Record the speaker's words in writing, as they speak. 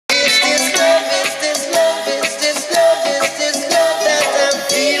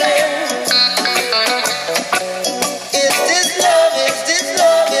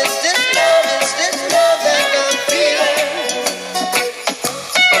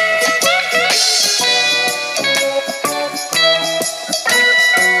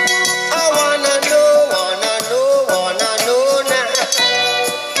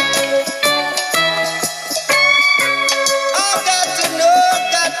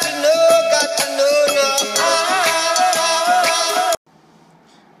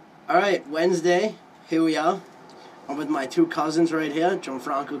Alright, Wednesday, here we are. I'm with my two cousins right here,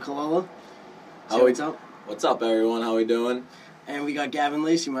 Gianfranco Colella. What's up? What's up, everyone? How we doing? And we got Gavin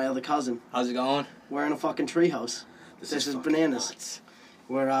Lacey, my other cousin. How's it going? We're in a fucking treehouse. This is bananas. Nuts.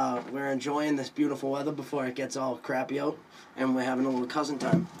 We're enjoying this beautiful weather before it gets all crappy out, and we're having a little cousin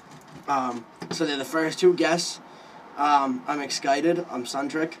time. So they're the first two guests. I'm excited. I'm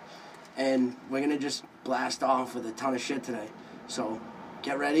Suntrick, and we're gonna just blast off with a ton of shit today. So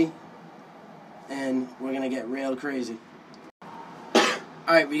get ready, and we're gonna get real crazy.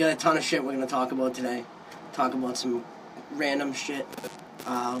 Alright, we got a ton of shit we're gonna talk about today. Talk about some random shit.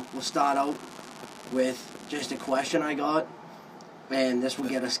 We'll start out with just a question I got, and this will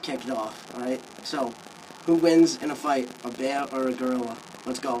get us kicked off. Alright, so who wins in a fight, a bear or a gorilla?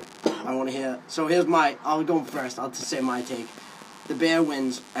 Let's go. I want to hear. So I'll go first. I'll just say my take. The bear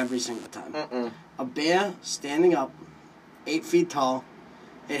wins every single time. A bear standing up, 8 feet tall.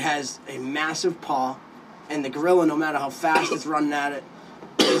 It has a massive paw, and the gorilla, no matter how fast it's running at it,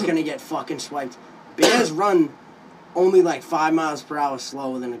 is gonna get fucking swiped. Bears run only like 5 miles per hour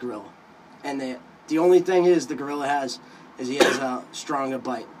slower than a gorilla, and the only thing the gorilla has is he has a stronger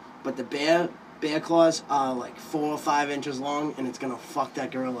bite. But the bear claws are like 4 or 5 inches long, and it's gonna fuck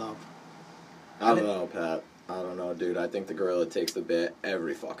that gorilla up. I don't know, Pat. I don't know, dude. I think the gorilla takes the bear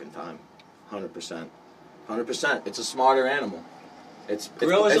every fucking time. 100%. 100%. It's a smarter animal.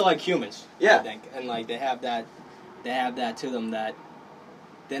 Gorillas are like humans. Yeah. I think, and like they have that to them that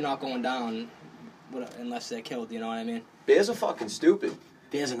they're not going down unless they're killed. You know what I mean? Bears are fucking stupid.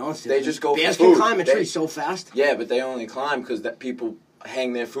 Bears are not stupid. They just go Bears for food. can climb a tree so fast. Yeah, but they only climb because people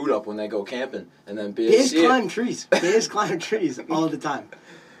hang their food up when they go camping, and then bears climb trees. Bears climb trees all the time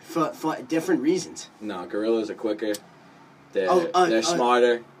for different reasons. No, gorillas are quicker. They're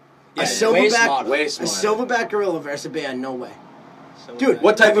smarter. Yeah, way a smarter. silverback gorilla versus a bear, no way. Dude,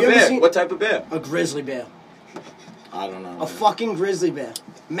 what type of bear? What type of bear? A grizzly bear. I don't know. A fucking grizzly bear.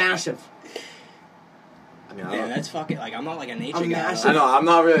 Massive. I mean, yeah, that's fucking like I'm not like a nature guy. Massive. I know. I'm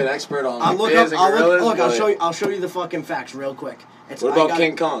not really an expert on bears and gorillas. I'll show you the fucking facts real quick. What about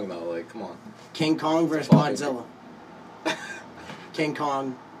King Kong though? Like, come on. King Kong versus Godzilla. King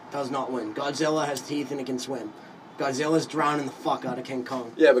Kong does not win. Godzilla has teeth and it can swim. Godzilla's drowning the fuck out of King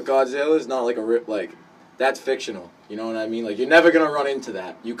Kong. Yeah, but Godzilla's not like that's fictional. You know what I mean? Like, you're never gonna run into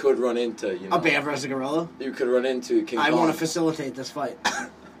that. You could run into, a bear versus a gorilla. You could run into King Kong. I want to facilitate this fight.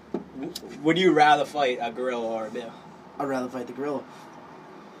 Would you rather fight a gorilla or a bear? I'd rather fight the gorilla.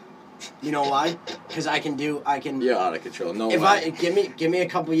 You know why? Because I can. You're out of control. No way. Give me a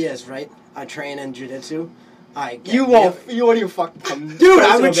couple years, right? I train in jiu-jitsu. You won't even fucking come. Dude,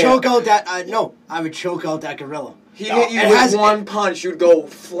 I would choke out that. I would choke out that gorilla. He hit you with one punch, you'd go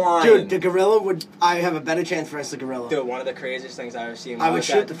flying. Dude, the gorilla I have a better chance versus the gorilla. Dude, one of the craziest things I've ever seen. I would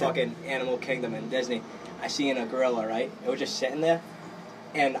shoot the fucking Animal Kingdom in Disney. I seen a gorilla, right? It was just sitting there,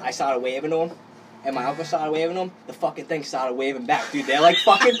 and I started waving to him, and my uncle started waving to him. The fucking thing started waving back, dude. They're like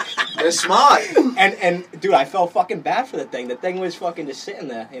fucking. They're smart. And dude, I felt fucking bad for the thing. The thing was fucking just sitting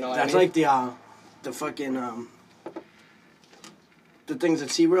there. You know what I mean? That's like the fucking the things at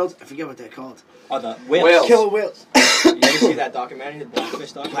SeaWorld. I forget what they're called. Oh, the whales. Killer whales. You ever see that documentary, the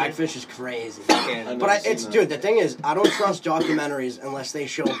Blackfish documentary? Blackfish is crazy. But dude, the thing is, I don't trust documentaries unless they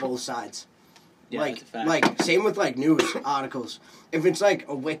show both sides. Yeah, like same with like news articles. If it's like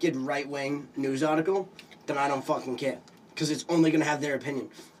a wicked right-wing news article, then I don't fucking care, because it's only gonna have their opinion.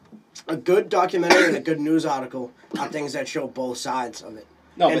 A good documentary and a good news article are things that show both sides of it.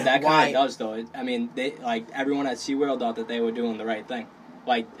 No, but that kind of does though. I mean, they everyone at SeaWorld thought that they were doing the right thing,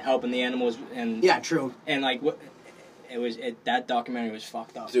 like helping the animals and yeah, true. And like that documentary was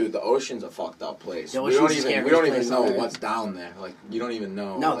fucked up. Dude, the ocean's a fucked up place. We don't even know what's down there. Like, you don't even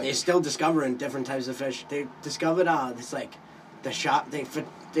know. No, they're still discovering different types of fish. They discovered it's like the shot they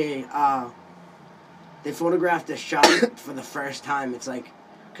photographed the shark for the first time. It's like,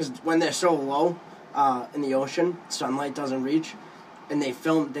 because when they're so low in the ocean, sunlight doesn't reach, and they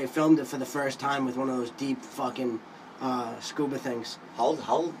filmed it for the first time with one of those deep fucking scuba things.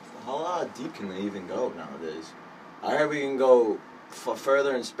 How deep can they even go nowadays? I heard we can go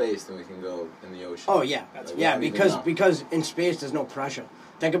further in space than we can go in the ocean. Oh yeah, because in space there's no pressure.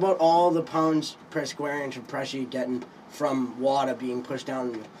 Think about all the pounds per square inch of pressure you're getting from water being pushed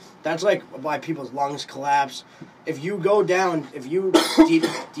down. That's like why people's lungs collapse. If you go down, if you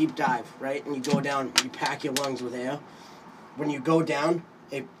deep dive, right, and you go down, you pack your lungs with air. When you go down,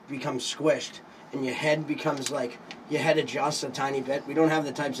 it becomes squished, and your head adjusts a tiny bit. We don't have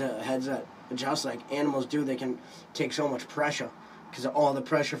the types of heads that adjust like animals do. They can take so much pressure because of all the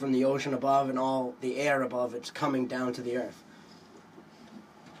pressure from the ocean above and all the air above. It's coming down to the earth.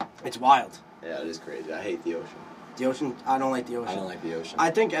 It's wild. Yeah, it is crazy. I hate the ocean. The ocean, I don't like the ocean. I don't like the ocean.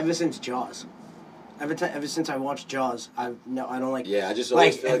 I think ever since Jaws. Ever since I watched Jaws, I don't like. Yeah, I just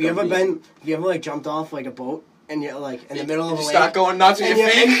always feel have you ever like jumped off like a boat and you're like in the middle of a lake? Start going nuts with your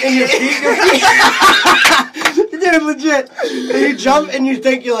feet. And your feet. Dude, legit. And you jump and you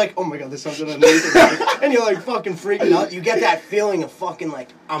think you're like, oh my god, there's something underneath it. And you're like fucking freaking out. You get that feeling of fucking like,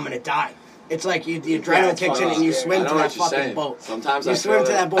 I'm gonna die. It's like the adrenaline kicks in and you swim to that fucking boat. Sometimes you swim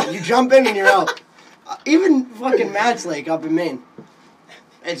to that boat. You jump in and you're out. Even fucking Matt's Lake up in Maine.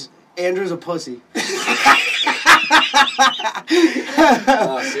 Andrew's a pussy.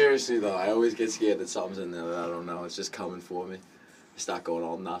 No, seriously though, I always get scared that something's in there that I don't know. It's just coming for me. I start going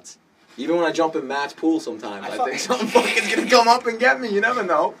all nuts. Even when I jump in Matt's pool sometimes, I think something fucking's gonna come up and get me. You never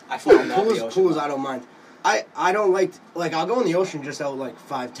know. I fall in the ocean. Pools, I don't mind. I don't like I'll go in the ocean just out like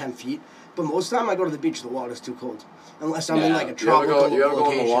 5-10 feet, but most of the time I go to the beach. The water's too cold, unless I'm in like a tropical location. You ever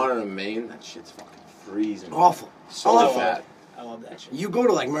go in the water in Maine? That shit's fucking freezing. Awful. So bad. I love that shit. You go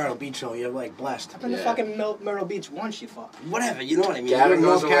to like Myrtle Beach though, you're like blessed. I've been to fucking Myrtle Beach once, you fuck. Whatever, you know what I mean. Gavin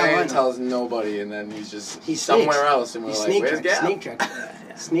goes away and tells nobody, and then he's somewhere else, and we're like, where's Gavin? Sneak trick.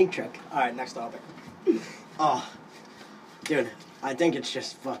 Sneak trick. Alright, next topic. Oh, dude, I think it's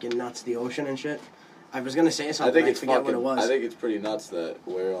just fucking nuts, the ocean and shit. I was gonna say something, I forget what it was. I think it's pretty nuts that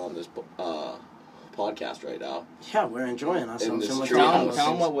we're on this podcast right now. Yeah, we're enjoying ourselves. Tell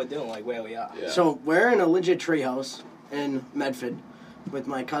them what we're doing, like where we are. Yeah. So we're in a legit treehouse in Medford with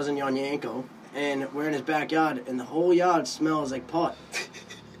my cousin Gianfranco, and we're in his backyard, and the whole yard smells like pot.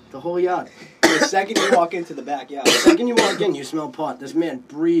 The whole yard. The second you walk into the backyard. The second you walk in, you smell pot. This man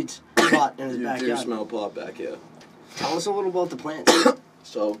breeds pot in his backyard. You do smell pot back here. Tell us a little about the plants.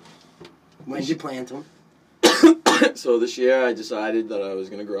 So, when did you plant them? So this year I decided that I was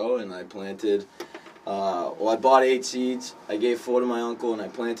going to grow, and I planted, I bought 8 seeds. I gave 4 to my uncle, and I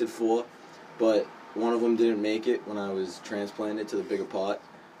planted 4, but one of them didn't make it when I was transplanting it to the bigger pot.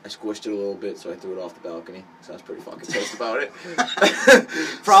 I squished it a little bit, so I threw it off the balcony. So I was pretty fucking pissed about it.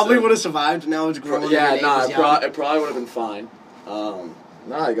 Probably would have survived. Now it's growing. Yeah, it probably would have been fine.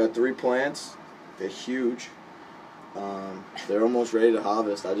 I got 3 plants. They're huge. They're almost ready to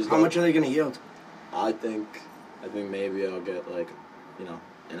harvest. How much are they going to yield? I think maybe I'll get like,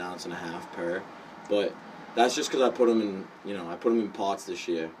 an ounce and a half per. But that's just because I put them in pots this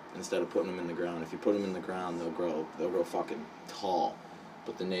year instead of putting them in the ground. If you put them in the ground, they'll grow fucking tall.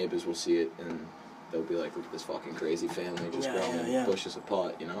 But the neighbors will see it and they'll be like, look at this fucking crazy family just growing bushes of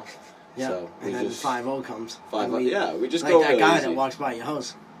pot, Yeah. So and then 5-0 comes. 5-0. We just like go that guy easy. that walks by your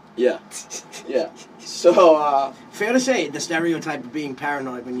house. Yeah. Yeah. So, fair to say, the stereotype of being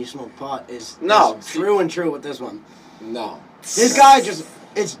paranoid when you smoke pot is true and true with this one. No. This guy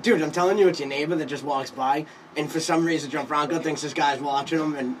dude, I'm telling you, it's your neighbor that just walks by, and for some reason, Gianfranco thinks this guy's watching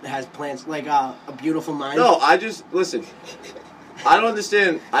him and has plants, like a beautiful mind. No, listen, I don't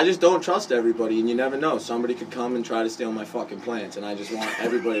understand. I just don't trust everybody, and you never know. Somebody could come and try to steal my fucking plants, and I just want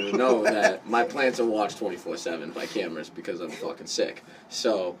everybody to know that my plants are watched 24/7 by cameras because I'm fucking sick.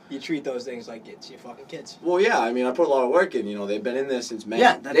 So you treat those things like it's your fucking kids. Well, yeah. I mean, I put a lot of work in. They've been in there since May.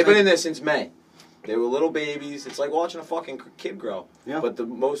 Yeah, they've been in there since May. They were little babies. It's like watching a fucking kid grow. Yeah. But the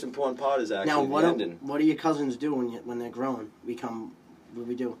most important part is actually now, the ending. What do your cousins do when they're growing? What do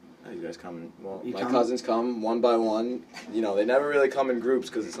we do? You guys come. Well, my cousins come one by one. They never really come in groups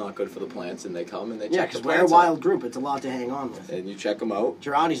because it's not good for the plants. And they come and they check the plants. Yeah, because we're a wild group. It's a lot to hang on with. And you check them out.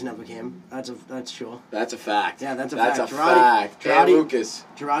 Girardi's never came. That's sure. That's a fact. Yeah, that's a fact. That's a fact. And Lucas.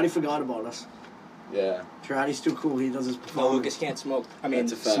 Girardi forgot about us. Yeah. Girardi's too cool. He does his performance. No, Lucas can't smoke.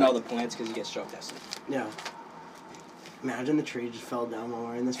 Smell the plants because he gets stroke tested. Yeah. Imagine the tree just fell down while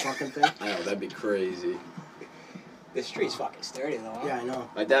we're in this fucking thing. I know, that'd be crazy. This tree's fucking sturdy though, huh? Yeah, I know.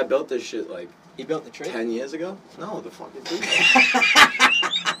 My dad built this shit He built the tree? 10 years ago? No, the fucking tree.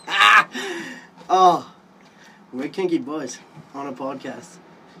 Oh. We're kinky boys on a podcast.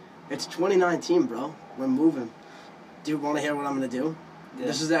 It's 2019, bro. We're moving. Do you want to hear what I'm going to do? Yeah.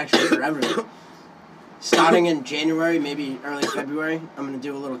 This is actually for everyone. Starting in January, maybe early February, I'm going to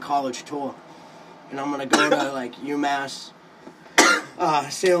do a little college tour. And I'm going to go to, UMass,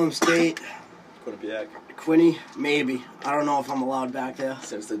 Salem State, Quinnipiac. Quinny, maybe. I don't know if I'm allowed back there.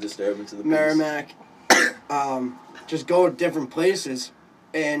 Since the disturbance of the peace. Merrimack. Just go to different places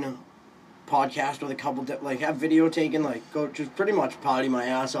and podcast with a couple, have video taken, go just pretty much party my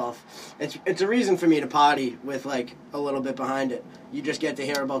ass off. It's a reason for me to party with, a little bit behind it. You just get to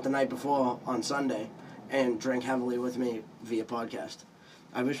hear about the night before on Sunday and drink heavily with me via podcast.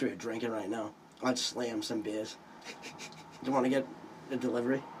 I wish we were drinking right now. I'd slam some beers. Do you want to get a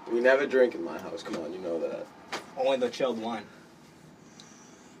delivery? We never drink in my house. Come on, you know that. Only the chilled wine.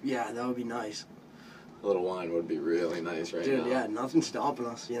 Yeah, that would be nice. A little wine would be really nice right now. Dude, yeah, nothing's stopping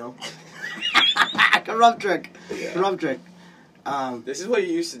us, you know? Corrupt trick. Yeah. Corrupt trick. This is what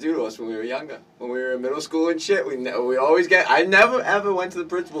you used to do to us when we were younger. When we were in middle school and shit, we always get... I never, ever went to the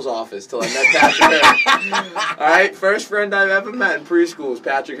principal's office till I met Patrick Hurley. Alright? First friend I've ever met in preschool was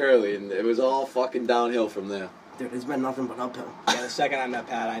Patrick Hurley, and it was all fucking downhill from there. Dude, it's been nothing but uphill. Yeah, the second I met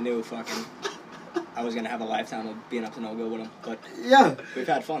Pat, I knew fucking I was gonna have a lifetime of being up to no good with him. But Yeah. we've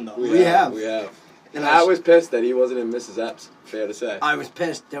had fun though. We have. We have. And I was pissed that he wasn't in Mrs. Epps, fair to say. I was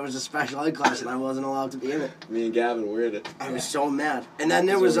pissed. There was a special ed class and I wasn't allowed to be in it. Me and Gavin weirded it. I was so mad. And then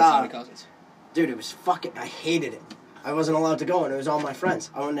there So was, we were cousins. dude, it was fucking, I hated it. I wasn't allowed to go and it was all my friends.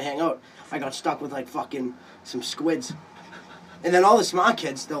 I wanted to hang out. I got stuck with like fucking some squids. And then all the smart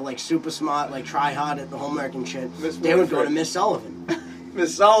kids, they're like super smart, like try hard at the homework and shit. They would go to Miss Sullivan.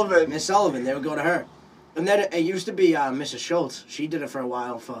 Miss Sullivan. Miss Sullivan, they would go to her. And then it used to be Mrs. Schultz. She did it for a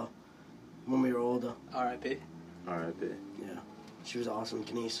while for when we were older. R.I.P. R.I.P. Yeah. She was awesome,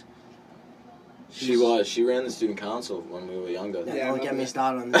 Kenise. She was. She ran the student council when we were younger. Yeah, Yeah, I don't get remember me that.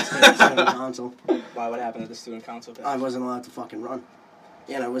 started on this student council. Why? What happened at the student council? I wasn't allowed to fucking run.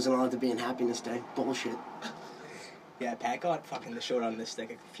 Yeah, and I wasn't allowed to be in Happiness Day. Bullshit. Yeah, Pat got fucking the short on this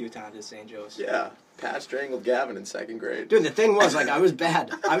stick a few times at St. Joe's. Yeah. Pat strangled Gavin in 2nd grade. Dude, the thing was, like, I was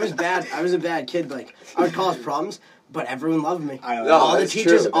bad. I was a bad kid. Like, I would cause problems, but everyone loved me. I know. No, all the that's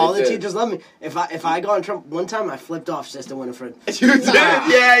teachers, true. all They the did. teachers loved me. If I got in trouble, one time I flipped off Sister Winifred. You did?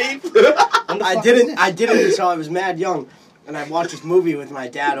 Yeah. I didn't until I was mad young, and I watched this movie with my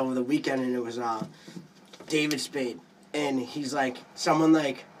dad over the weekend, and it was David Spade, and he's like, someone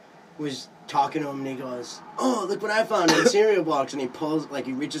like was talking to him, and he goes, "Oh, look what I found in the cereal box," and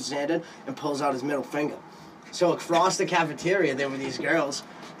he reaches his hand in and pulls out his middle finger. So across the cafeteria, there were these girls,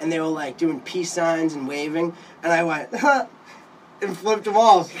 and they were like doing peace signs and waving, and I went, "Huh," and flipped them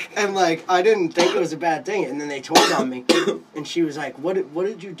off, and like I didn't think it was a bad thing, and then they told on me, and she was like, "What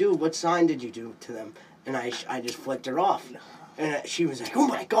did you do? What sign did you do to them?" And I just flipped her off, and she was like, "Oh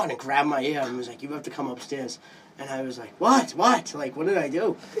my God," and grabbed my ear and was like, "You have to come upstairs," and I was like, "What? Like, what did I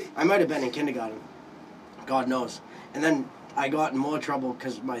do?" I might have been in kindergarten, God knows, and then I got in more trouble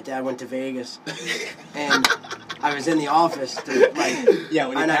because my dad went to Vegas, and I was in the office. Yeah,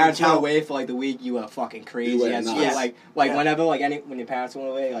 when your and I parents could tell- went away for like the week, you were fucking crazy. You went At nuts. school. Yeah. Like Yeah. whenever when your parents went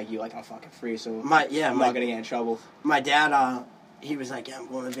away, like you like I'm fucking free, so I'm not gonna get in trouble. My dad, he was like, "Yeah, I'm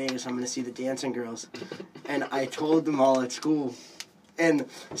going to Vegas. I'm going to see the dancing girls," and I told them all at school. And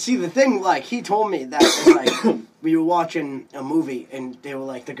see, the thing, like, he told me that was like we were watching a movie, and they were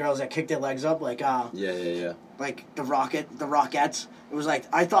like the girls that kicked their legs up, like Yeah. like the Rockettes. It was like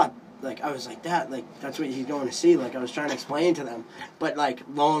I thought, like I was like that, like that's what he's going to see. Like I was trying to explain to them, but like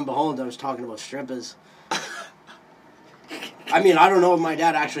lo and behold, I was talking about strippers. I mean, I don't know if my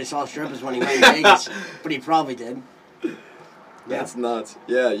dad actually saw strippers when he went to Vegas, but he probably did. That's nuts.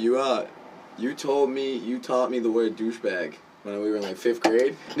 Yeah, you taught me the word douchebag when we were in like 5th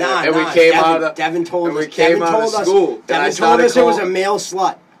grade. And we came out of Devin told and we us. came Devin out told of us. school. And I Devin told started us it was a calling- male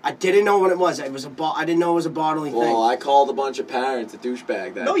slut. I didn't know what it was. It was I didn't know it was a bodily thing. Well, I called a bunch of parents a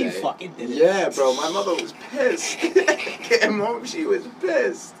douchebag that No, day. you fucking didn't. Yeah, bro. My mother was pissed. Came home, she was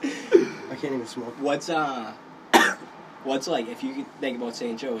pissed. I can't even smoke. What's like if you could think about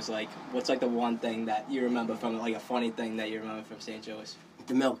St. Joe's, like what's like the one thing that you remember from like a funny thing that you remember from St. Joe's?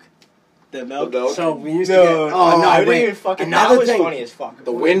 The milk. The milk. The milk? So we used No, to get. Oh no! I didn't wait. even fucking. Another That was thing. funny as fuck.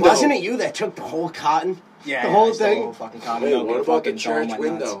 The window. Wasn't it you that took the whole cotton? Yeah, the whole I stole thing? The whole fucking cotton Wait, milk what and about the fucking church dome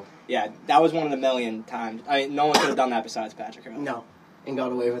went nuts. window? Yeah, that was one of the million times. I mean, no one could have done that besides Patrick. Really. No, and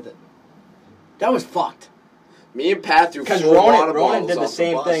got away with it. That was fucked. Me and Pat threw Because 4 water Ronan bottles did the off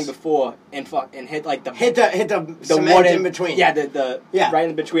same bus. thing before and hit like the Hit the cement wooden in between. Yeah, the Yeah. right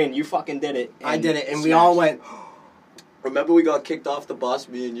in between. You fucking did it. I did it, and we all went. Remember we got kicked off the bus,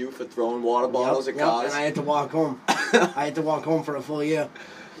 me and you, for throwing water bottles Yep, at yep, cars? and I had to walk home. I had to walk home for a full year.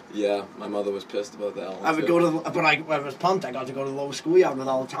 Yeah, my mother was pissed about that one. I would too. go to, but I was pumped. I got to go to the lower schoolyard with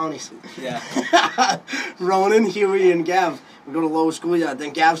all the townies. Yeah. Ronan, Huey, and Gav would go to lower schoolyard. Then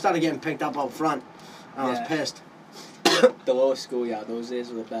Gav started getting picked up out front. I was Yeah. pissed. The lower school, yeah, those days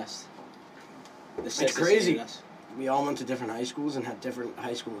were the best. The sisters crazy. hated us. We all went to different high schools and had different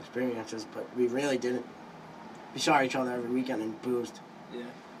high school experiences, but we really didn't. We saw each other every weekend and boozed. Yeah.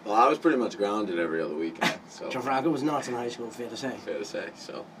 Well, I was pretty much grounded every other weekend, so Gianfranco was nuts in high school, fair to say. fair to say.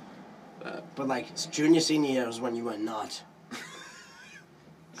 So, But like junior, senior year was when you went nuts.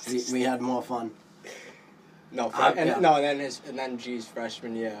 we had more fun. No, yeah. and then G's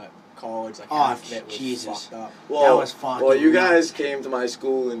freshman year at college, like Oh, half of it was Jesus. fucked up. well, was fucking well, you nuts. guys came to my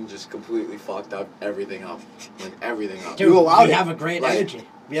school and just completely fucked up everything up. Like, everything up. Dude, I would have a great like, energy.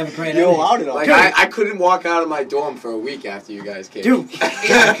 We have a great You ending. allowed it all. Like, Dude. I couldn't walk out of my dorm for a week after you guys came. Dude,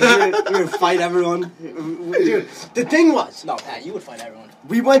 yeah, 'cause we would fight everyone. Dude, the thing was, No, Pat, you would fight everyone.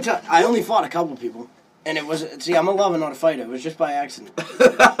 we went to, I only fought a couple people. And it was, see, I'm a lover, not a fighter. It was just by accident.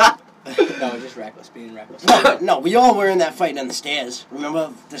 No, just reckless, being reckless. No, we all were in that fight on the stairs.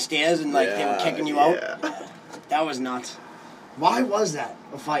 Remember the stairs and, like, they were Yeah, kicking you out? yeah. Yeah. That was nuts. Why was that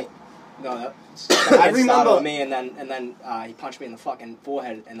a fight? No, that I I remember- remember me, and then he punched me in the fucking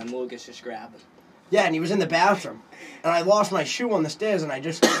forehead, and then Lucas just grabbed him. Yeah, and he was in the bathroom. And I lost my shoe on the stairs, and I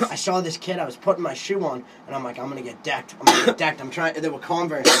saw this kid, I was putting my shoe on, and I'm like, I'm gonna get decked. I'm trying, they were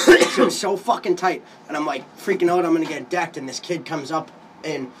Converse. So it was so fucking tight. And I'm like, freaking out, I'm gonna get decked. And this kid comes up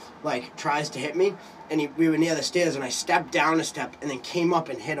and, like, tries to hit me. And we were near the stairs, and I stepped down a step, and then came up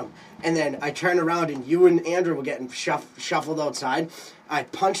and hit him. And then I turned around, and you and Andrew were getting shuffled outside. I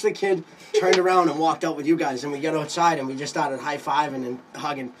punched the kid, turned around, and walked out with you guys. And we got outside, and we just started high-fiving and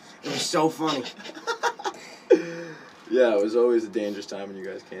hugging. It was so funny. Yeah, it was always a dangerous time when you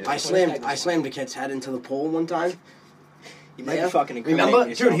guys came. I slammed a kid's head into the pole one time. You might Yeah. be fucking Remember?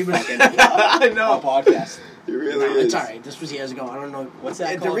 incriminating Dude, yourself he was- fucking I on know. a podcast. It really No, is. it's alright. This was years ago. I don't know. What's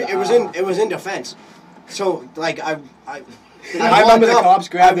that It, called? it was in defense. So like I remember the walked up, cops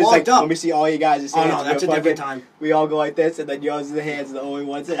grabbed I us like, walked up. let me see all you guys' hands. Oh no, and that's a we're different fucking- time. We all go like this, and then yours and the hands are the only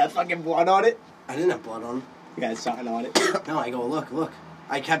ones that have fucking blood on it. I didn't have blood on him. You had something on it. No, I go look.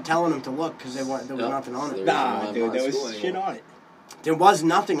 I kept telling him to look because there was Yep. nothing on it. Nah, I'm dude, not there at school was shit anymore. on it. There was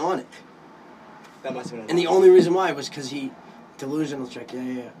nothing on it, That must have been. and the only reason why was because he delusional trick.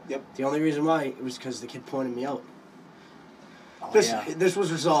 Yeah. Yep. The only reason why it was because the kid pointed me out. Oh, This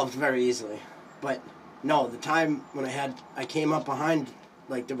was resolved very easily, but no, the time when I came up behind,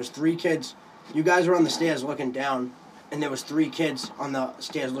 like there was 3 kids. You guys were on the stairs looking down, and there was 3 kids on the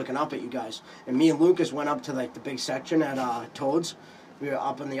stairs looking up at you guys. And me and Lucas went up to like the big section at Toad's. We were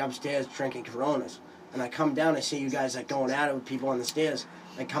up in the upstairs drinking Coronas, and I come down. I see you guys like going at it with people on the stairs.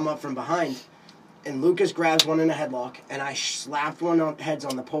 I come up from behind, and Lucas grabs one in a headlock, and I slapped one on heads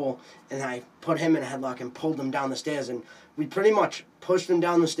on the pole, and I put him in a headlock and pulled him down the stairs, and we pretty much pushed him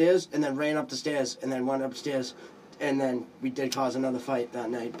down the stairs, and then ran up the stairs, and then went upstairs, and then we did cause another fight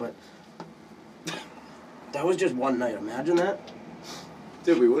that night, but that was just one night. Imagine that.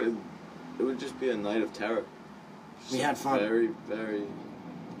 Dude, it would just be a night of terror. We had fun. Very, very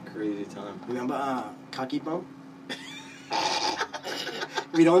crazy time. Remember Cucky Bone?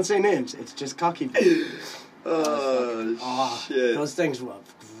 We don't say names. It's just Cucky Bone. Oh, shit. Those things were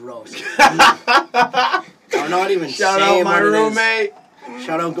gross. I'm not even Shout saying out my what it is. roommate.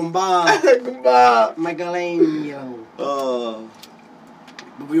 Shout out Gumba. Goodbye. Michelangelo. Oh.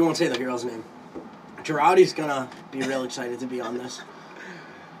 But we won't say the girl's name. Girardi's gonna be real excited to be on this.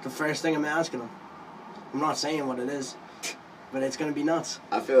 The first thing I'm asking him. I'm not saying what it is, but it's gonna be nuts.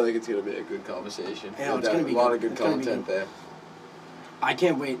 I feel like it's gonna be a good conversation. Yeah, it's gonna be a lot good. of good It's gonna be content good. there. I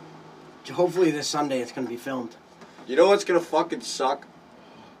can't wait. Hopefully this Sunday it's gonna be filmed. You know what's gonna fucking suck?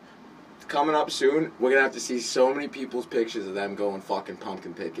 Coming up soon, we're gonna have to see so many people's pictures of them going fucking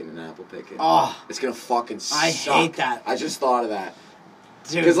pumpkin picking and apple picking. Oh, It's gonna fucking suck. I hate that. I just thought of that.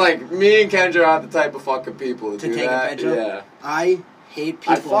 dude. Because, like, me and Kendra aren't the type of fucking people to To do take a that. picture? Yeah. I hate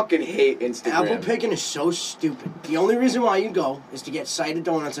people. I fucking hate Instagram. Apple picking is so stupid. The only reason why you go is to get cited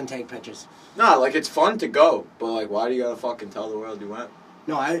donuts and take pictures. Nah, like, it's fun to go, but, like, why do you gotta fucking tell the world you went?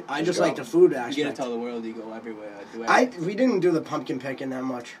 No, I just go. like the food You gotta aspect. tell the world you go everywhere. Do everything. We didn't do the pumpkin picking that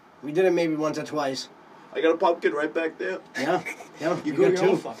much. We did it maybe once or twice. I got a pumpkin right back there. Yeah. You got grew your two.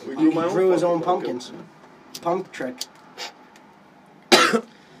 own fucking We He grew my own grew his fucking own pumpkins. Pump trick.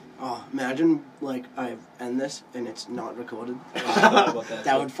 Oh, imagine like I end this and it's not recorded. about that.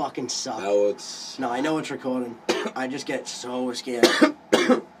 That would fucking suck. Now No, I know it's recording. I just get so scared.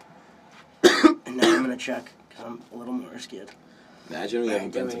 And now I'm gonna check because I'm a little more scared. Imagine we Alright,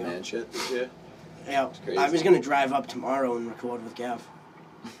 haven't been there to we go. man shit this year. Yeah, crazy. I was gonna drive up tomorrow and record with Gav.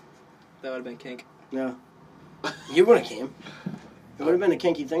 That would have been kink. Yeah, you would have came. It would have been a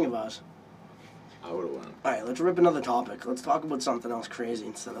kinky thing of ours. I would have won. All right, let's rip another topic. Let's talk about something else crazy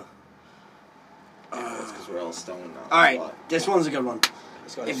instead of. That's because we're all stoned now. All right, this one's a good one.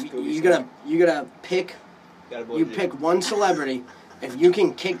 Let's go to If Scooby you gotta pick, you pick one celebrity. If you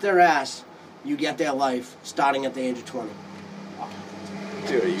can kick their ass, you get their life starting at the age of 20.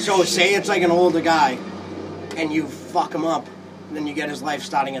 Dude, are you So say it's like an older guy, and you fuck him up, then you get his life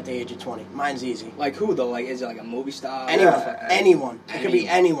starting at the age of 20. Mine's easy. Like who though? Like is it like a movie star? Anyone, Yeah, anyone. It could be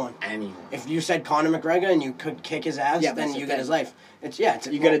anyone. anyone. If you said Conor McGregor and you could kick his ass, Yeah, then that's you the get thing. his life. It's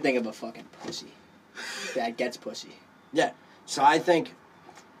You gotta think of a fucking pussy. That gets pussy. Yeah. So I think,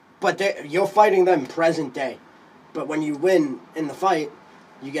 but you're fighting them present day. But when you win in the fight,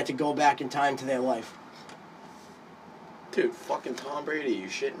 You get to go back in time to their life. Dude, fucking Tom Brady, you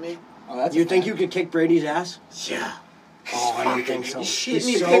shitting me? Oh, that's You think you could kick Brady's ass? Yeah. Oh, I don't think so. You shitting He's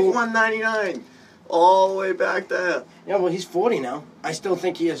me? so- Pick 199. All the way back there. Yeah, well, he's 40 now. I still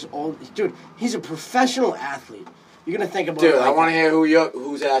think he is old. Dude, he's a professional athlete. You're going to think about Dude, it I like want to hear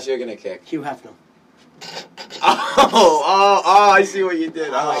whose ass you're going to kick. Hugh Hefner. Oh, I see what you did.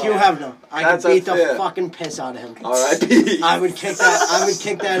 Oh. Hugh Hefner. I could That's beat the unfair. fucking piss out of him. R.I.P. I would kick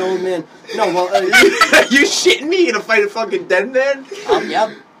that old man. No, well, You shitting me? You gonna fight a fucking dead man?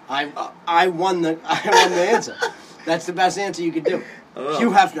 yep. I won the answer. That's the best answer you could do. Oh. Hugh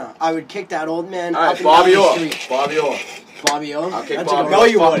Hefner. I would kick that old man All up right, and Bobby down Orr. the street. Bobby Orr. Bobby Orr? I'll kick That's a Bobby good Orr's one.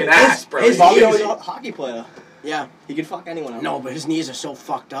 you fucking wouldn't. ass, bro. his Bobby knees- was a hockey player. Yeah. He could fuck anyone up. No, but his knees are so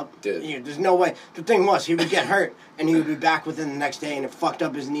fucked up. Dude. There's no way. The thing was, he would get hurt, and he would be back within the next day, and it fucked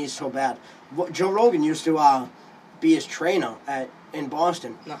up his knees so bad. Joe Rogan used to be his trainer in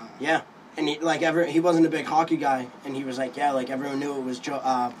Boston. Nuh-uh. Yeah. And he wasn't a big hockey guy, and he was like, yeah, like everyone knew it was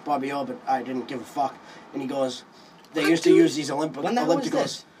Bobby Orr, but I didn't give a fuck. And he goes, they used to use these When the hell was ellipticals.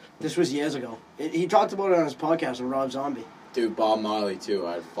 this? This was years ago. He talked about it on his podcast with Rob Zombie. Dude, Bob Marley too.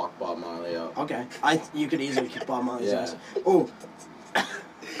 I'd fuck Bob Marley up. Okay, you could easily kick Bob Marley's Yeah. ass. Oh,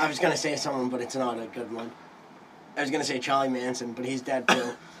 I was gonna say someone, but it's not a good one. I was gonna say Charlie Manson, but he's dead too.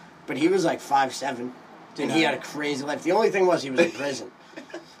 But he was like 5'7", and he had a crazy life. The only thing was he was in prison.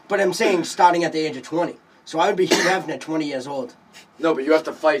 But I'm saying starting at the age of 20, so I would be Hugh Hefner, 20 years old. No, but you have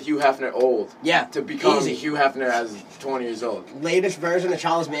to fight Hugh Hefner old. Yeah, To become easy. Hugh Hefner as 20 years old. Latest version of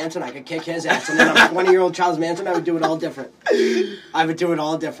Charles Manson, I could kick his ass, and then I'm 20-year-old Charles Manson. I would do it all different. I would do it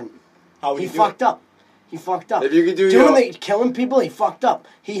all different. How would He you do fucked it? up. He fucked up. If you could do Killing people, he fucked up.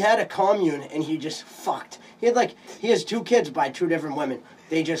 He had a commune and he just fucked. He has 2 kids by 2 different women.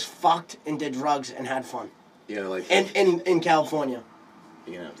 They just fucked and did drugs and had fun. You gotta like. In California.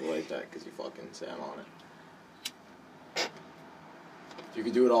 You're gonna have to like that because you fucking sat on it. If you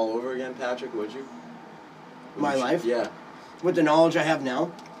could do it all over again, Patrick, would you? My life? Yeah. With the knowledge I have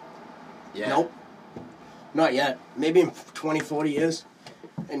now? Yeah. Nope. Not yet. Maybe in 20, 40 years.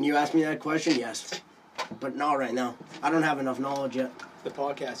 And you ask me that question, yes. But not right now. I don't have enough knowledge yet. The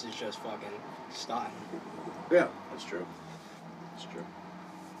podcast is just fucking starting. Yeah. That's true. That's true.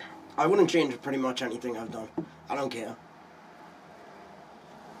 I wouldn't change pretty much anything I've done. I don't care.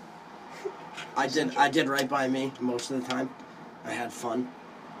 I did right by me most of the time. I had fun.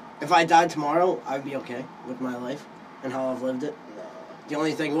 If I died tomorrow, I'd be okay with my life and how I've lived it. The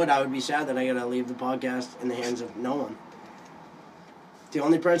only thing I would be sad that I gotta leave the podcast in the hands of no one. The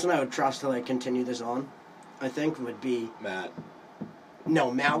only person I would trust to continue this on, I think, would be Matt.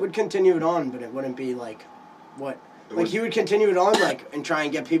 No, Matt would continue it on, but it wouldn't be what? He would continue it on and try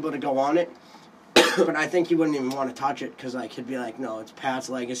and get people to go on it. But I think he wouldn't even want to touch it because he'd be like, no, it's Pat's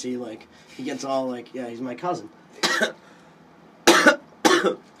legacy. He gets all yeah, he's my cousin.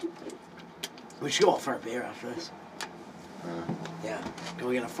 We should go out for a beer after this. Yeah,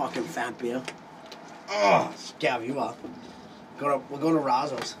 go get a fucking fat beer. Oh, Gav, you up? We'll go to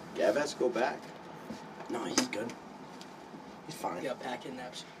Razzo's. Gav has to go back. No, he's good. He's fine. Yeah, Pat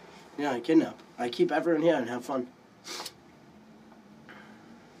kidnaps. Yeah, I kidnap. I keep everyone here and have fun.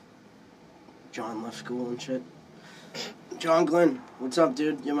 John left school and shit. John Glenn, what's up,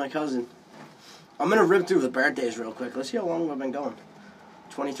 dude? You're my cousin. I'm gonna rip through the birthdays real quick. Let's see how long we've been going.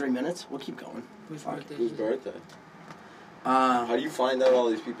 23 minutes? We'll keep going. Whose birthday? Whose birthday? How do you find out all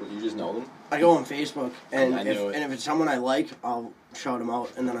these people? You just know them? I go on Facebook, and I knew it. if it's someone I like, I'll shout them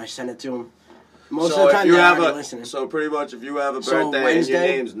out, and then I send it to them. Most So of the if time, you they're have already listening. So pretty much, if you have a So birthday and Wednesday- your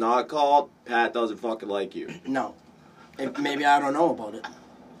name's not called, Pat doesn't fucking like you. No. Maybe I don't know about it.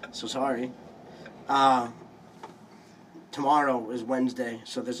 So sorry. Tomorrow is Wednesday,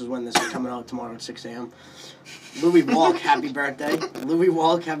 so this is when this is coming out tomorrow at 6 a.m. Louis Walk, happy birthday. Louis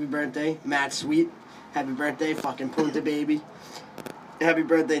Walk, happy birthday. Matt Sweet, happy birthday. Fucking Punta Baby. Happy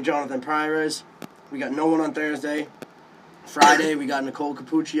birthday, Jonathan Pryor's. We got no one on Thursday. Friday, we got Nicole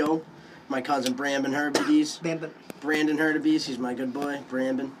Capuccio. My cousin Brandon Herbides. Brandon Herbides, he's my good boy.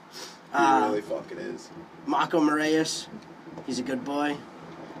 Brandon. He really fucking is. Marco Moraes, he's a good boy.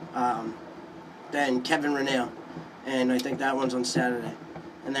 Then Kevin Renier, and I think that one's on Saturday.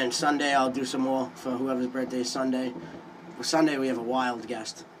 And then Sunday I'll do some more for whoever's birthday is Sunday. Sunday we have a wild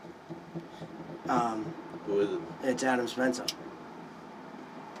guest. Who is it? It's Adam Spencer.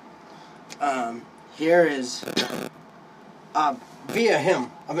 Here is via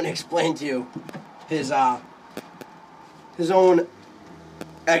him. I'm gonna explain to you his own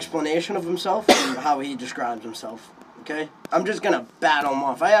explanation of himself and how he describes himself. Okay, I'm just gonna battle him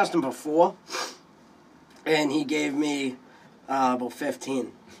off. I asked him before, and he gave me About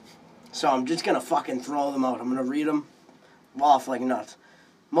 15. So I'm just going to fucking throw them out. I'm going to read them off like nuts.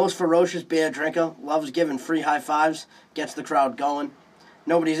 Most ferocious beer drinker, loves giving free high fives, gets the crowd going.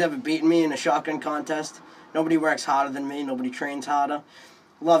 Nobody's ever beaten me in a shotgun contest. Nobody works harder than me. Nobody trains harder.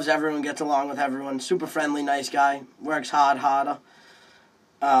 Loves everyone, gets along with everyone. Super friendly, nice guy. Works harder.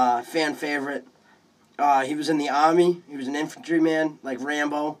 Fan favorite. He was in the Army. He was an infantryman, like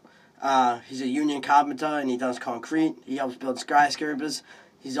Rambo. He's a union carpenter, and he does concrete. He helps build skyscrapers.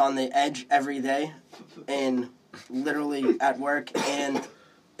 He's on the edge every day, and literally at work and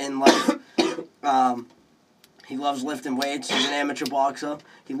in life. He loves lifting weights. He's an amateur boxer.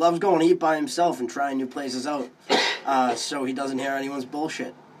 He loves going to eat by himself and trying new places out, so he doesn't hear anyone's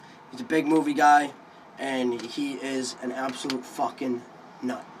bullshit. He's a big movie guy, and he is an absolute fucking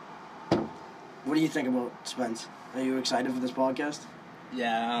nut. What do you think about Spence? Are you excited for this podcast?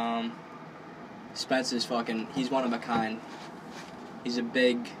 Yeah, Spence is he's one of a kind. He's a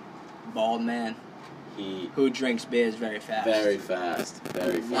big, bald man who drinks beers very fast. Very fast.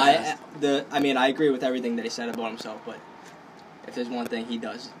 I agree with everything that he said about himself, but if there's one thing he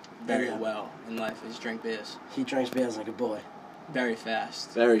does very well in life is drink beers. He drinks beers like a boy. Very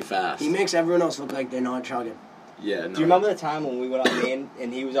fast. Very fast. He makes everyone else look like they're not chugging. Yeah, no. Do you remember the time when we went on Main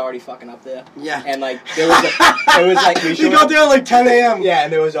and he was already fucking up there? Yeah. And like there was like we got there at like 10 a.m. Yeah,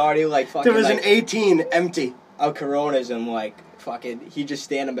 and there was already like fucking. There was an 18 empty of Coronas and like fucking. He just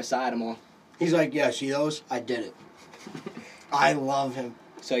standing beside them all. He's like, yeah, see those? I did it. I love him.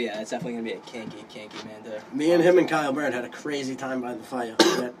 So yeah, it's definitely gonna be a kinky man there. Me and him and Kyle Byrne had a crazy time by the fire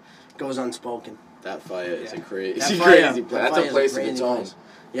that goes unspoken. That fire is a crazy, That's a place of its own. Place.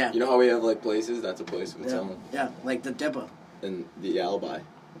 Yeah. You know how we have like places? That's a place of its own. Yeah, like the Dipper. And the Alibi.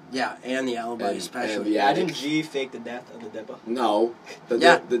 Yeah, and the Alibi especially. Yeah, didn't G fake the death of the Dipper? No,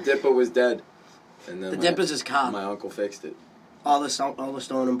 the Dipper was dead. And then the Dipper's his cop. My uncle fixed it. All the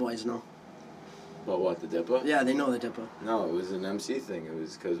Stoneham boys know. Well, what, the Dipper? Yeah, they know the Dipper. No, it was an MC thing. It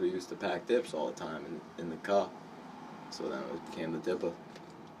was because we used to pack dips all the time in the car. So then it became the Dipper.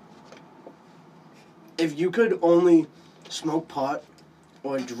 If you could only smoke pot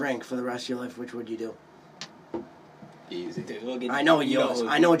or drink for the rest of your life, which would you do? Easy. Dude, I know yours.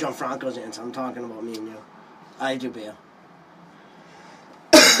 I know Gianfranco's answer. I'm talking about me and you. I do beer.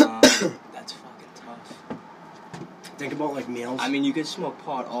 That's fucking tough. Think about like meals. I mean, you could smoke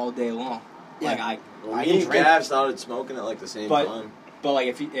pot all day long. Yeah. Like me and Gav started smoking at like the same time. But like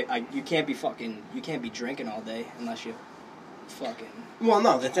if you can't be drinking all day unless you fucking. Well,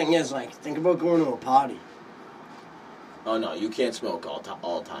 no. The thing is, like, think about going to a party. Oh no, you can't smoke all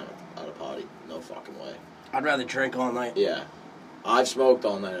time at a party. No fucking way. I'd rather drink all night. Yeah, I've smoked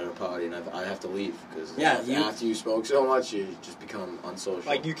all night at a party, and I have to leave because after you smoke so much, you just become unsocial.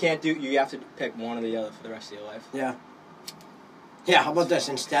 Like you have to pick one or the other for the rest of your life. Yeah. Yeah. How about this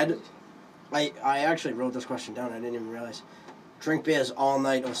instead? I actually wrote this question down. I didn't even realize. Drink beers all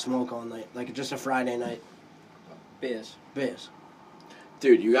night or smoke all night, like just a Friday night. Beers.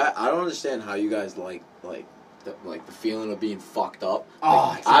 Dude, I don't understand how you guys like the feeling of being fucked up.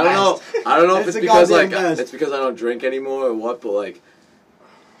 Oh, like, I don't know if it's because it's because I don't drink anymore or what, but like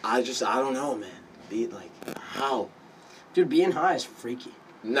I don't know, man. How? Dude, being high is freaky.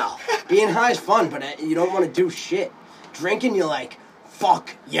 No. Being high is fun, but you don't want to do shit. Drinking, you're like,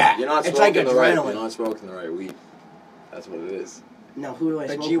 fuck yeah. You're not it's like adrenaline. You're not smoking the right weed. That's what it is. No, who do I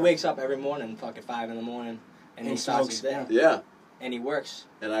smoke? But G wakes up every morning, fucking 5 a.m, and he starts his day. Yeah. And he works.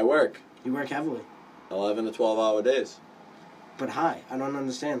 And I work. You work heavily. 11 to 12-hour days. But high, I don't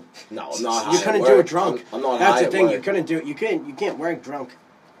understand. No, I'm not high. You couldn't do it drunk. I'm not That's high. the thing. Work. You couldn't do it. You can't work drunk.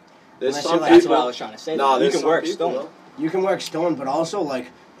 There's some people, that's what I was trying to say. No, you can work stoned. Though. You can work stoned, but also like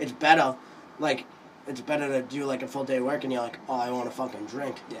it's better. Like it's better to do like a full day of work, and you're like, oh, I want to fucking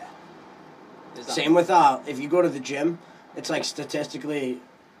drink. Yeah. Same with if you go to the gym, it's like statistically,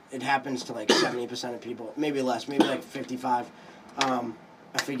 it happens to like 70% of people, maybe less, maybe like 55. I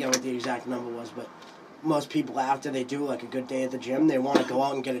forget what the exact number was, but most people after they do like a good day at the gym, they want to go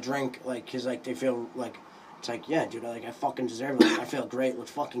out and get a drink, like, cause like they feel like it's like, yeah, dude, like I fucking deserve it. Like, I feel great.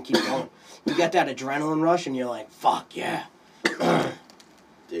 Let's fucking keep going. You get that adrenaline rush, and you're like, fuck yeah.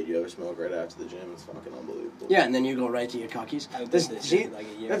 Dude, you ever smoke right after the gym? It's fucking unbelievable. Yeah, and then you go right to your cookies. That's the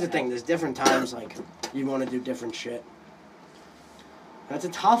thing. There's different times like you want to do different shit. That's a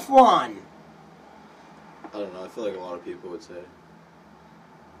tough one. I don't know. I feel like a lot of people would say.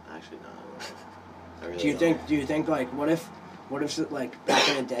 Actually, no. I really Do you think like what if like back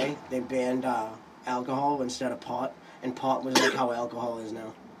in the day they banned alcohol instead of pot, and pot was like how alcohol is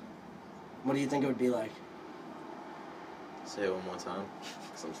now? What do you think it would be like? Say it one more time,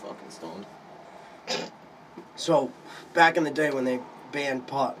 because I'm fucking stoned. So, back in the day when they banned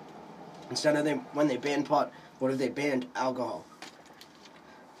pot, when they banned pot, what if they banned alcohol?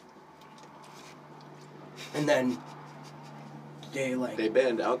 And then they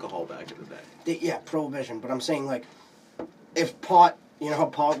banned alcohol back in the day. prohibition. But I'm saying, like, if pot, you know how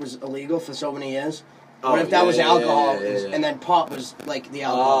pot was illegal for so many years? What if that was alcohol, and then pot was, like, the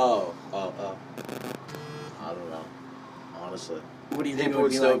alcohol? Oh. I don't know. Honestly. What do you think People it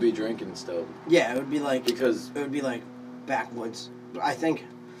would be still like? be drinking still. Yeah, it would be like... Because... It would be, like, backwoods. I think...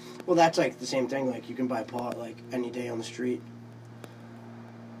 Well, that's, like, the same thing. Like, you can buy pot, like, any day on the street.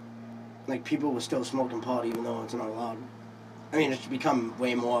 Like, people were still smoking pot even though it's not allowed. I mean, it's become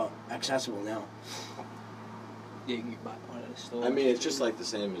way more accessible now. Yeah, you can buy pot at a store. I mean, it's just like the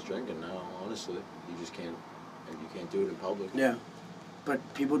same as drinking now, honestly. You just can't... You can't do it in public. Yeah. But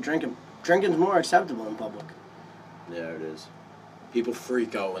people drinking. Drinking's more acceptable in public. Yeah, it is. People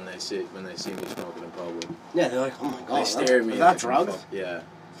freak out when they see me smoking in public. Yeah, they're like, oh my god, They stare at me. Is like that I'm drugs? Yeah.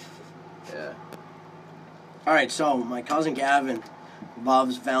 Yeah. Alright, so my cousin Gavin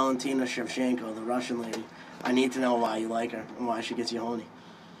loves Valentina Shevchenko, the Russian lady. I need to know why you like her and why she gets you horny.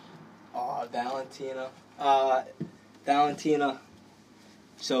 Valentina. Valentina.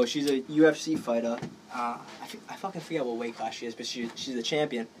 So she's a UFC fighter. I fucking forget what weight class she is, but she's a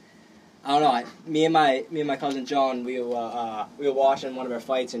champion. I don't know. Me and my cousin John, we were watching one of her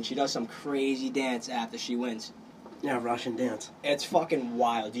fights, and she does some crazy dance after she wins. Yeah, Russian dance. It's fucking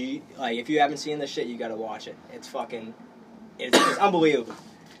wild. If you haven't seen this shit, you gotta watch it. It's unbelievable.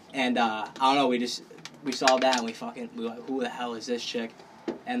 And I don't know. We saw that and we were like, who the hell is this chick?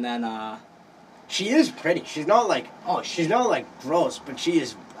 And then she is pretty. She's not like gross, but she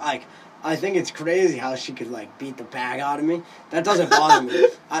is like. I think it's crazy how she could like beat the bag out of me. That doesn't bother me.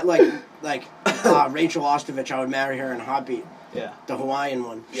 I Rachel Ostovich. I would marry her in a heartbeat. Yeah. The Hawaiian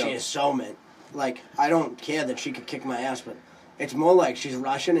one. Yep. She is so mint. Like, I don't care that she could kick my ass, but it's more like she's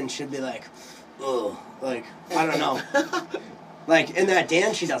Russian and she'd be like, ugh. Like, I don't know. Like, in that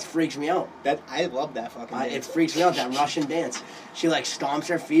dance she does freaks me out. I love that fucking dance. It freaks me out, that Russian dance. She, like, stomps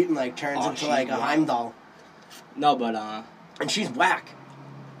her feet and, like, turns into, like, a Heimdall. No, but, And she's whack.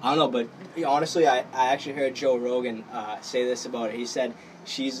 I don't know, but honestly, I actually heard Joe Rogan say this about her. He said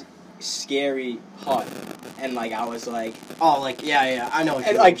she's scary hot, and like I was like, oh, like yeah, I know. What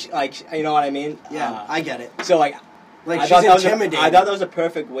you mean. Like you know what I mean? Yeah, I get it. So like she's intimidating. I thought that was a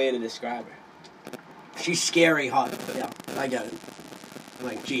perfect way to describe her. She's scary hot. Yeah, I get it.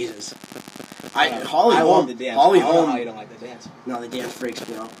 Like Jesus. I love the dance. I don't know how you don't like the dance. No, the dance freaks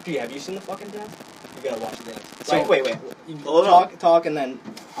me out. Dude, have you seen the fucking dance? You gotta watch the dance. So, wait. Talk, and then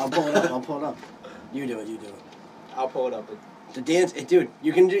I'll pull it up. You do it. I'll pull it up. The dance, dude.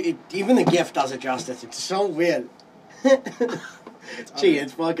 You can do it. Even the GIF does it justice. It's so weird.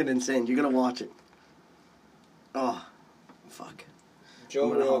 It's fucking insane. You're gonna watch it. Oh, fuck.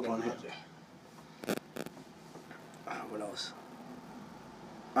 Joe Rogan. What else?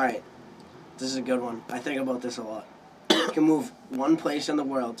 All right. This is a good one. I think about this a lot. You can move one place in the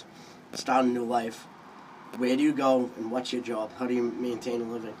world, start a new life. Where do you go and what's your job? How do you maintain a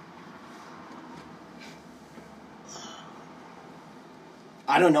living?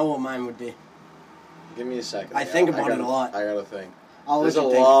 I don't know what mine would be. Give me a second. I think about it a lot. I gotta think. I'll There's a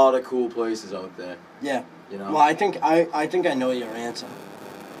lot of cool places out there. Yeah. You know? Well, I think I know your answer.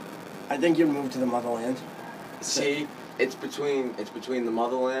 I think you'd move to the motherland. See, it's between the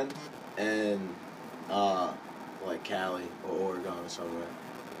motherland and like Cali or Oregon or somewhere.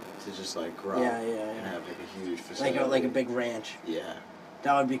 To just like grow and have like a huge facility. Like a big ranch. Yeah.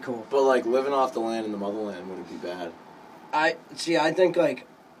 That would be cool. But like living off the land in the motherland wouldn't be bad. I think like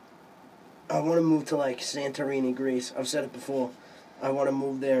I want to move to like Santorini, Greece. I've said it before. I want to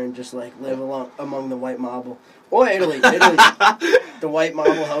move there and just like live among the white marble. Or Italy. The white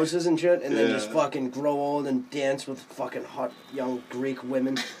marble houses and shit, and then just fucking grow old and dance with fucking hot young Greek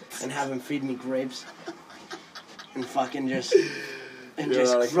women and have them feed me grapes. And fucking just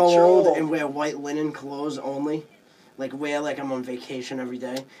grow old and wear white linen clothes only. Like wear like I'm on vacation every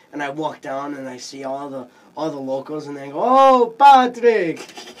day. And I walk down and I see all the locals and they go, "Oh, Patrick!"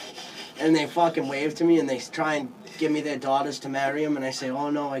 And they fucking wave to me and they try and give me their daughters to marry them, and I say, "Oh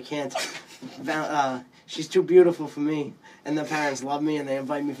no, I can't. She's too beautiful for me." And the parents love me and they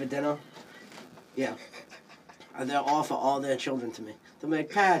invite me for dinner. Yeah. They'll offer all their children to me. They'll be like,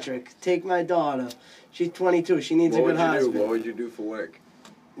 "Patrick, take my daughter. She's 22. She needs a good husband." What would you do for work?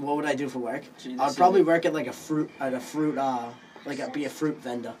 What would I do for work? I'd probably work at like be a fruit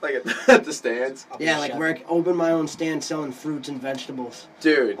vendor. Like at the stands? Yeah, like open my own stand selling fruits and vegetables.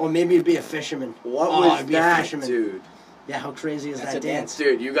 Dude. Or maybe it'd be a fisherman. What was I'd be that, a fisherman. dude? Yeah, how crazy is That's that a dance?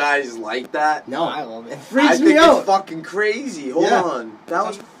 Dude, you guys like that? No, I love it. It I freaks think me out. it's fucking crazy. Hold Yeah. on. That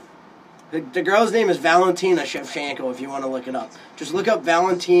was... The girl's name is Valentina Shevchenko, if you want to look it up. Just look up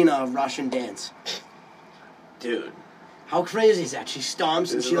Valentina Russian dance. Dude, How crazy is that? She stomps and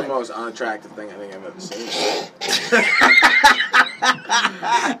this is she the like... most unattractive thing I think I've ever seen.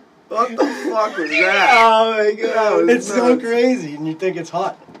 What the fuck was that? Oh my god. It's so crazy, and you think it's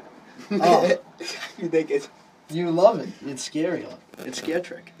hot. Oh, You think it's... you love it. It's scary. It's scare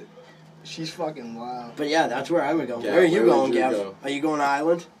trick. She's fucking wild. But yeah, that's where I would go. Yeah, where are you where would going, you Gav? go? Are you going to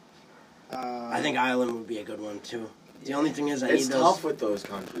Ireland? I I think Ireland would be a good one, too. The only thing is I It's need tough those... with those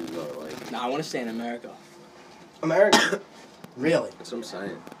countries, though. Like, No, I want to stay in America. America? Really? that's what I'm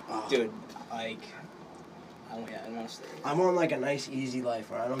saying. Oh. Dude, like... I want to stay. I want like a nice, easy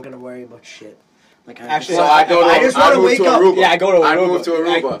life where I don't gotta worry about shit. Like I Actually, So just, I go to. I just I want to move wake to up. Aruba. Yeah, I go to I Aruba. move to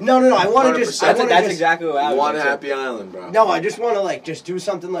Aruba. No. I want to just. I 100%. want That's to just. exactly what I was One like, happy island, bro. No, I just want to like just do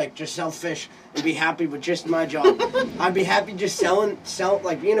something like just sell fish and be happy with just my job. I'd be happy just selling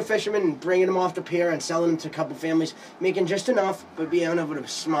like being a fisherman and bringing them off the pier and selling them to a couple families, making just enough, but being able to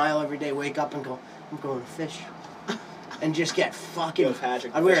smile every day, wake up and go, I'm going to fish, and just get fucking. Yo,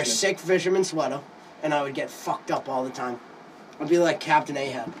 Patrick, I'd wear a fisherman. sick fisherman sweater, and I would get fucked up all the time. I'd be like Captain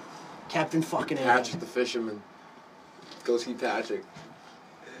Ahab, Captain fucking Ahab. Patrick the fisherman. Go see Patrick.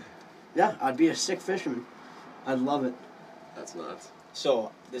 Yeah, I'd be a sick fisherman. I'd love it. That's nuts.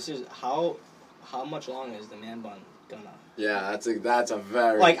 So, this is... How much longer is the man bun gonna... Yeah, that's a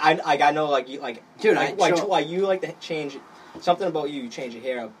very Like, I know, like, you, like... Dude, like you like to change... Something about you change your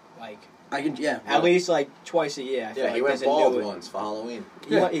hair, like... I can, yeah. At least, like, twice a year. I feel Yeah, like he went there's a bald new- once for Halloween.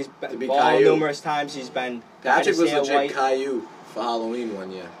 He's To been be bald Caillou. numerous times. He's been... Patrick his was hair legit white. Caillou for Halloween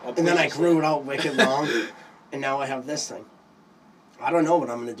one year. And then I grew it out wicked long, and now I have this thing. I don't know what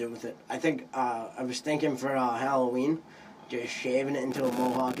I'm gonna do with it. I think I was thinking for Halloween, just shaving it into a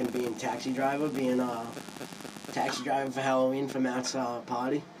mohawk and being taxi driver for Halloween for Matt's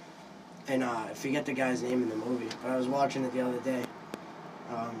party. And I forget the guy's name in the movie, but I was watching it the other day.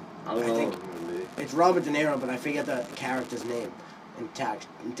 I don't know. think what it's gonna be. it's Robert De Niro, but I forget the character's name in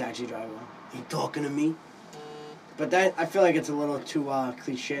Taxi Driver. You talking to me? But that I feel like it's a little too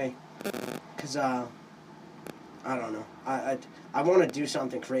cliche, cause I don't know. I want to do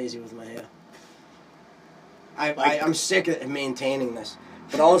something crazy with my hair. I'm sick of maintaining this,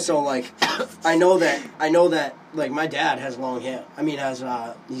 but also like I know that like my dad has long hair. I mean,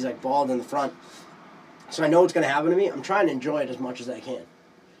 he's like bald in the front, so I know what's gonna happen to me. I'm trying to enjoy it as much as I can.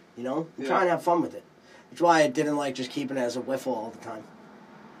 You know, I'm trying to have fun with it. That's why I didn't like just keeping it as a wiffle all the time.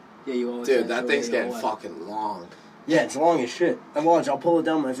 Yeah, you always... Dude, that thing's getting fucking long. Yeah, it's long as shit. And watch, I'll pull it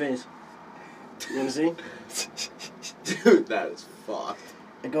down my face. You wanna see? Dude, that is fucked.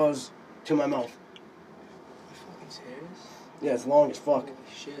 It goes to my mouth. Fucking serious? Yeah, it's long as fuck. Holy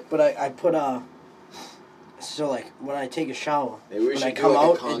shit. But I put so like when I take a shower, Maybe we when should I do, come like, a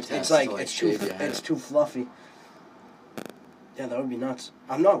out, contest it's like to, like, it's too shave your head. it's too fluffy. Yeah, that would be nuts.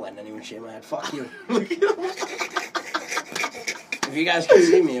 I'm not letting anyone shave my head. Fuck you. If you guys could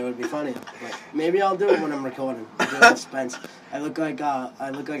see me, it would be funny. But maybe I'll do it when I'm recording. I'll do it with Spence. I look like an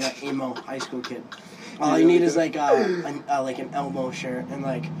emo high school kid. All I need is like an Elmo shirt and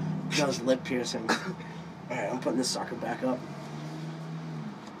like those lip piercings. All right, I'm putting this sucker back up.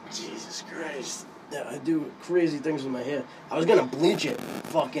 Jesus Christ. Yeah, I do crazy things with my hair. I was gonna bleach it,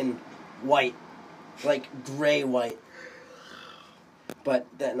 fucking white, like gray white. But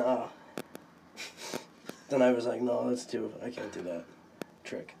then I was like, no, that's too. I can't do that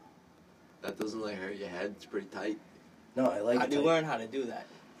trick. That doesn't like hurt your head. It's pretty tight. No, I like How it. do you tight. learn how to do that?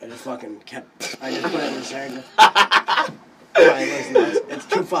 I just fucking kept. I just put it in the serger. Alright, listen, it's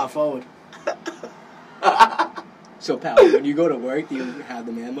too far forward. So, pal, when you go to work, do you have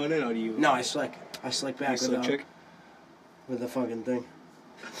the man bun in, or do you... No, I slick. I slick back you slick trick? with the fucking thing.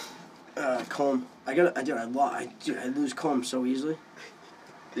 Comb. I lose comb so easily.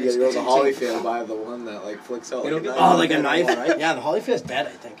 You gotta go to Holyfield, buy the one that like flicks out like a It'll be- knife. Oh, like a knife, right? Yeah, the Holyfield's dead, I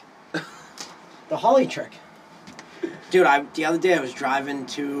think. The Holly trick. Dude, the other day I was driving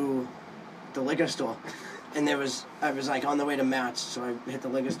to the liquor store, and I was like on the way to Matt's, so I hit the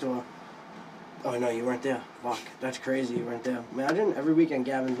liquor store. Oh no, you weren't there. Fuck, that's crazy. You weren't there. Imagine every weekend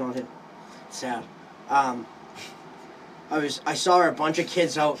Gavin's not here. It's sad. I saw a bunch of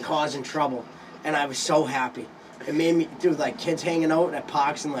kids out causing trouble, and I was so happy. It made me, dude, like kids hanging out at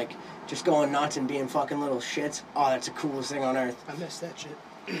parks and like just going nuts and being fucking little shits. Oh, that's the coolest thing on earth. I missed that shit.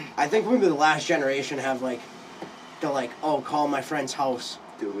 I think we'll be the last generation to have like, call my friend's house.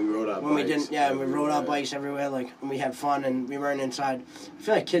 Dude, we rode our When we bikes. didn't, yeah, we rode our bikes everywhere, like, and we had fun and we weren't inside. I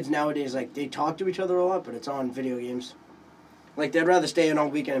feel like kids nowadays, like, they talk to each other a lot, but it's on video games. Like, they'd rather stay in all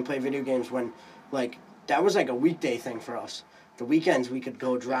weekend and play video games when, like, that was like a weekday thing for us. The weekends, we could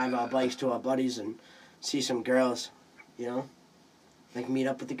go drive our bikes to our buddies and see some girls, you know? Like, meet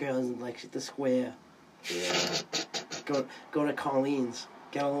up with the girls in, like, the square. Yeah. Go to Colleen's.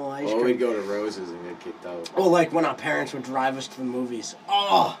 Get a little ice cream. Or we'd go to Rose's and get kicked out. Or, like, when our parents would drive us to the movies.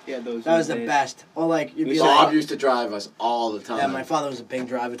 Oh! Yeah, that was the best. Or, like, you'd be Bob like... used to drive us all the time. Yeah, my father was a big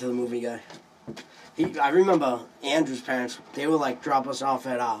driver to the movie guy. I remember Andrew's parents, they would, like, drop us off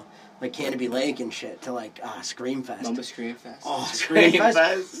at, like, Canopy Lake and shit to, like, Screamfest. Remember Screamfest? Oh,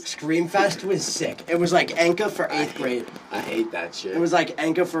 Screamfest? Screamfest was sick. It was like Enka for 8th grade. I hate that shit. It was like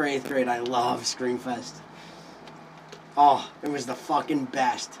Enka for 8th grade. I love Screamfest. Oh, it was the fucking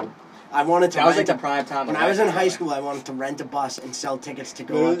best. I wanted to That was like the prime time. When I was in high school, I wanted to rent a bus and sell tickets to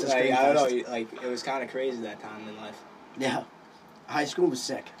go out to Screamfest. I don't know, like, it was kind of crazy that time in life. Yeah. High school was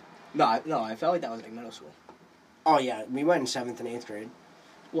sick. No, I felt like that was like middle school. Oh, yeah. We went in 7th and 8th grade.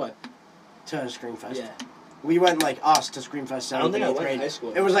 What? To Screamfest. Yeah. We went, like, us to Screamfest 7th I don't think and I 8th went grade. in high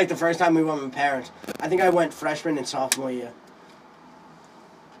school. It was, like, the first time we went with parents. I think I went freshman and sophomore year.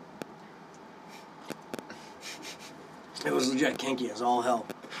 It was legit kinky as all hell.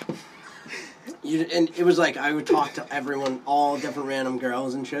 And it was like I would talk to everyone, all different random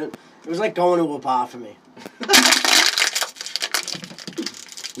girls and shit. It was like going to a bar for me.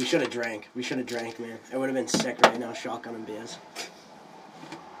 We should have drank. Man. It would have been sick right now, shotgun and beers.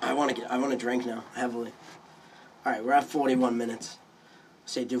 I want to drink now, heavily. All right, we're at 41 minutes.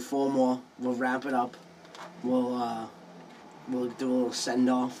 Say do 4 more. We'll wrap it up. We'll do a little send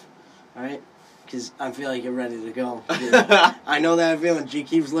off. All right. Because I feel like you're ready to go. Yeah. I know that feeling. G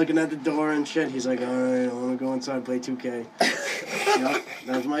keeps looking at the door and shit. He's like, all right, I want to go inside and play 2K. Yep,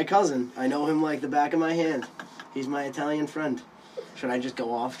 that's my cousin. I know him like the back of my hand. He's my Italian friend. Should I just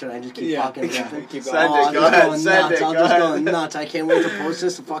go off? Should I just keep fucking rapping? Keep going. Send it, go ahead, send it, I'll just go nuts. I can't wait to post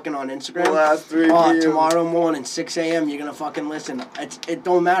this fucking on Instagram. Last 3 p.m. Tomorrow morning, 6 a.m., you're going to fucking listen. It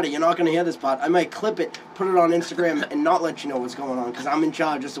don't matter. You're not going to hear this part. I might clip it, put it on Instagram, and not let you know what's going on, because I'm in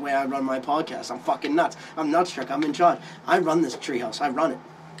charge just the way I run my podcast. I'm fucking nuts. I'm nuts truck. I'm in charge. I run this treehouse. I run it.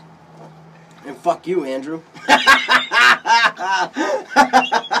 And fuck you, Andrew.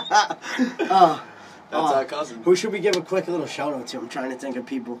 That's our cousin. Who should we give a quick little shout out to? I'm trying to think of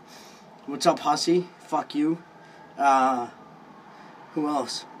people. What's up, Hussy? Fuck you. Who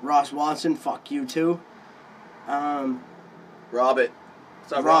else? Ross Watson. Fuck you too. Robert.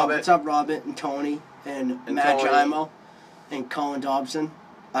 What's up, Robert? What's up, Robert and Tony and Matt Tony. Jimo and Colin Dobson.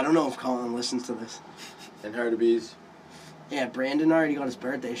 I don't know if Colin listens to this. And Herdebees. Yeah, Brandon already got his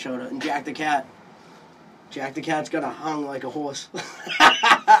birthday shout out, and Jack the Cat. Jack the Cat's got a hung like a horse.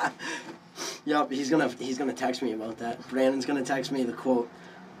 Yep, he's gonna text me about that. Brandon's gonna text me the quote.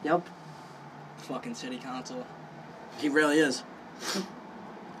 Yep. Fucking city council. He really is.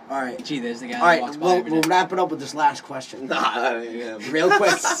 All right. Gee, there's the guy. All right, we'll wrap it up with this last question. Real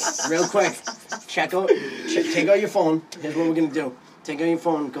quick. Take out your phone. Here's what we're gonna do. Take out your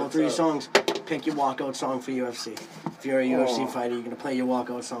phone, go through your songs, pick your walkout song for UFC. If you're a UFC fighter, you're gonna play your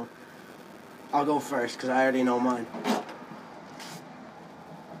walkout song. I'll go first because I already know mine.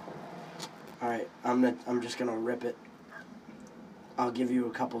 All right, I'm just gonna rip it. I'll give you a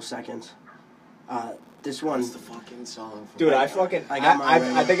couple seconds. This one's the fucking song. Dude, I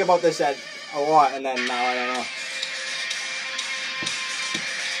I think about this a lot, and then now I don't know.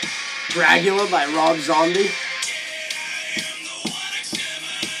 Dragula by Rob Zombie.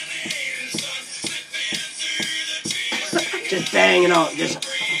 Just banging out.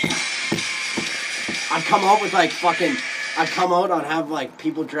 I'd come out with like fucking. I'd come out. I'd have like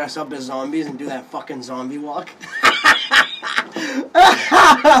people dress up as zombies and do that fucking zombie walk.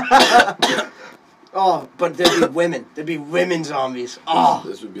 Oh, but there'd be women. There'd be women zombies. Oh,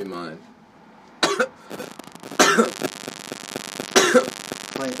 this would be mine.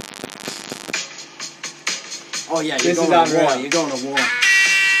 Wait. Oh yeah, This you're is going to war. unreal. You're going to war.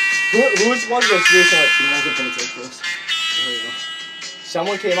 Who's won this recently? You're not gonna take this. There you go.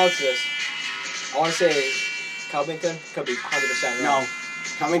 Someone came out to this. I want to say Covington. Could be 100% wrong. No,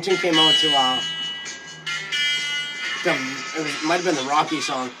 Covington came out to it might have been the Rocky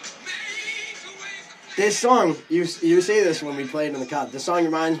song. This song, you say this when we played in the car. This song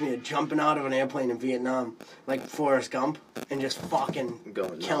reminds me of jumping out of an airplane in Vietnam, like Forrest Gump, and just fucking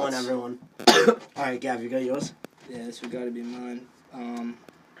killing everyone. All right, Gav, you got yours? Yeah, this would gotta be mine.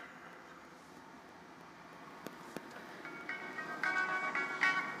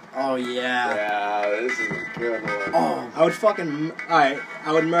 Oh yeah. Yeah, this is a good one. Oh, I would fucking I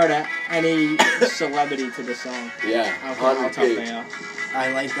would murder any celebrity to this song. Yeah, How tough they are.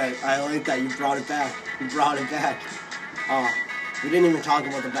 I like that. You brought it back. We didn't even talk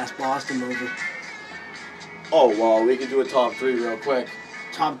about the best Boston movie. Oh, well, we could do a top 3 real quick.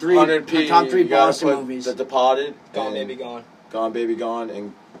 Top 3 100p, top 3 you gotta Boston put movies. The Departed. Gone and Baby Gone. Gone Baby Gone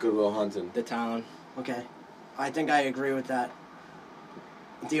and Good Will Hunting. The Town. Okay. I think I agree with that.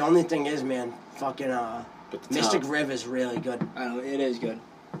 The only thing is, man, fucking But the Mystic Town. River is really good. I know, it is good.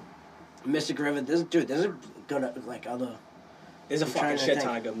 Mystic River, there's a good, like, other... There's a I'm fucking trying to shit think.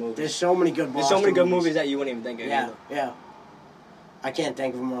 ton of good movies. There's so many good Boston There's so many good movies that you wouldn't even think of Yeah, either. yeah. I can't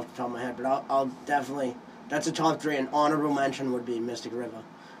think of them off the top of my head, but I'll definitely... That's a top 3, and honorable mention would be Mystic River.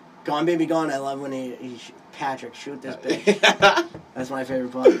 Gone Baby Gone, I love when Patrick, shoot this bitch. That's my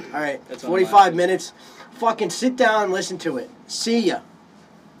favorite part. All right, That's 45 minutes. Fucking sit down and listen to it. See ya.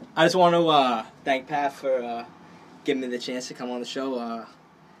 I just want to thank Pat for giving me the chance to come on the show.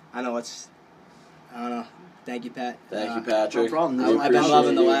 I don't know. Thank you, Pat. Thank you, Patrick. no problem. We I've been I've been appreciate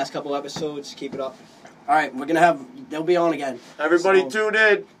loving the you. last couple episodes. Keep it up. All right, they'll be on again. Everybody So- tune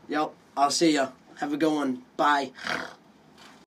in. Yep, I'll see ya. Have a good one. Bye.